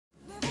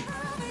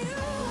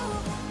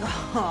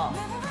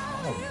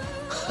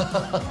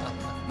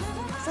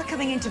It's like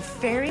coming into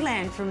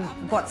fairyland from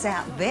what's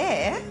out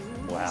there.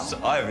 Wow. So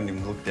I haven't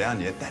even looked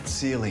down yet. That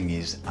ceiling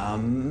is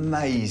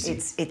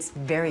amazing. It's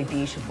very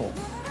beautiful.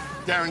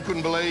 Darren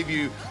couldn't believe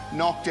you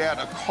knocked out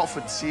a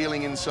coffered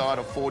ceiling inside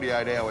a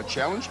 48-hour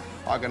challenge.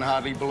 I can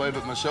hardly believe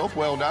it myself.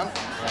 Well done.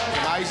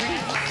 Amazing.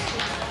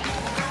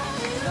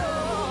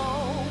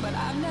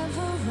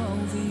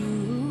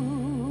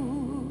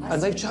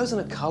 And they've chosen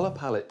a colour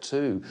palette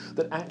too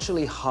that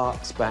actually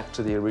harks back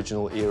to the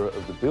original era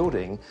of the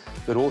building,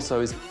 but also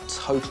is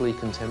totally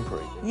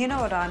contemporary. You know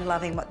what I'm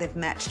loving, what they've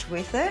matched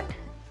with it?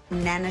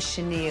 Nana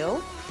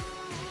Chenille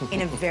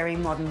in a very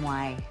modern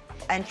way.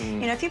 And,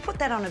 you know, if you put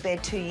that on a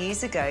bed 2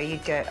 years ago,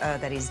 you'd go, oh,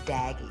 that is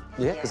daggy.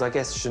 Yeah, because I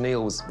guess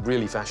Chenille was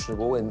really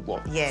fashionable in,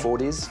 what,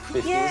 40s,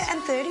 50s? Yeah,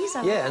 and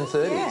 30s. Yeah, and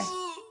 30s. Yeah.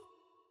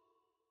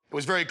 It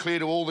was very clear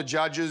to all the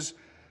judges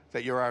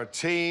that you are a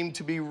team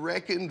to be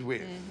reckoned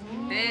with.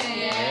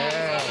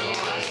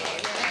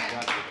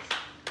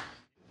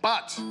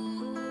 But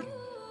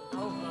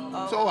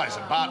it's always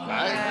a but,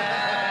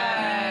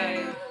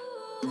 mate.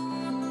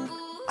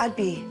 I'd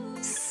be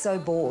so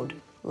bored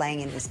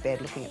laying in this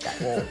bed looking at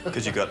that wall.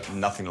 Because you've got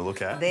nothing to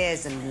look at.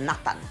 There's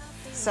nothing.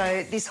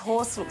 So this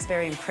horse looks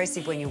very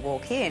impressive when you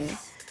walk in,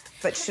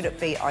 but should it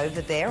be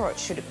over there or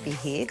should it be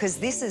here? Because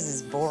this is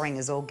as boring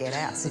as all get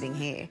out sitting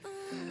here.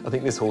 I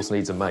think this horse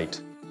needs a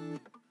mate.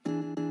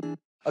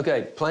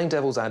 OK, playing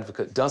devil's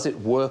advocate, does it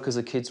work as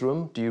a kid's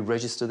room? Do you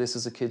register this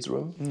as a kid's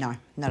room? No,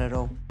 not at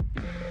all.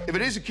 If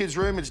it is a kid's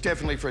room, it's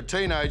definitely for a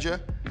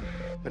teenager,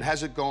 but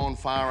has it gone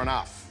far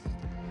enough?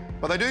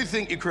 But they do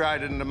think you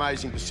created an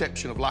amazing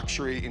perception of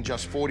luxury in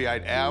just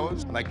 48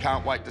 hours, and they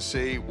can't wait to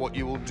see what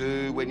you will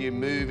do when you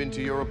move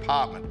into your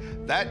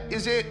apartment. That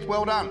is it.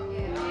 Well done.